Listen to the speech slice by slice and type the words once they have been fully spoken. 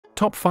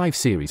Top 5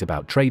 series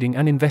about trading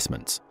and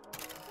investments.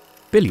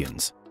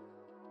 Billions.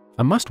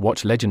 A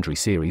must-watch legendary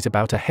series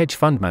about a hedge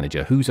fund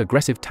manager whose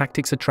aggressive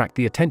tactics attract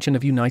the attention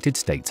of United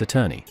States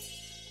Attorney.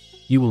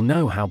 You will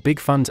know how big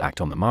funds act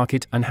on the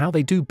market and how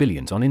they do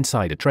billions on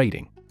insider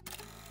trading.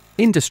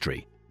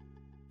 Industry.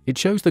 It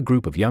shows the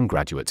group of young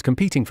graduates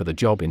competing for the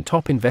job in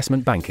top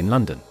investment bank in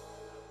London.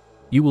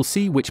 You will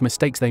see which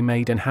mistakes they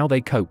made and how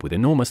they cope with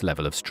enormous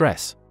level of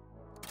stress.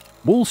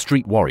 Wall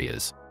Street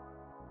Warriors.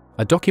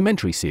 A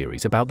documentary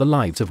series about the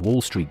lives of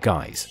Wall Street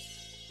guys.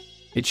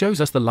 It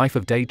shows us the life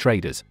of day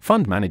traders,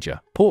 fund manager,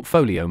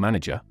 portfolio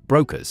manager,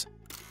 brokers,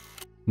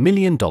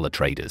 million-dollar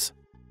traders.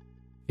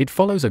 It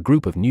follows a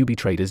group of newbie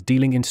traders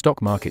dealing in stock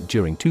market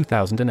during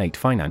 2008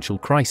 financial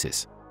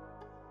crisis.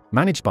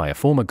 Managed by a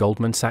former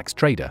Goldman Sachs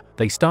trader,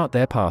 they start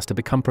their path to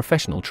become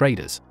professional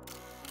traders.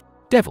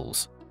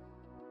 Devils.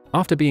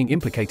 After being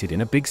implicated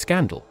in a big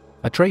scandal,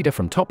 a trader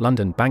from top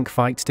London bank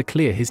fights to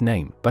clear his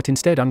name but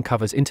instead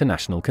uncovers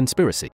international conspiracy.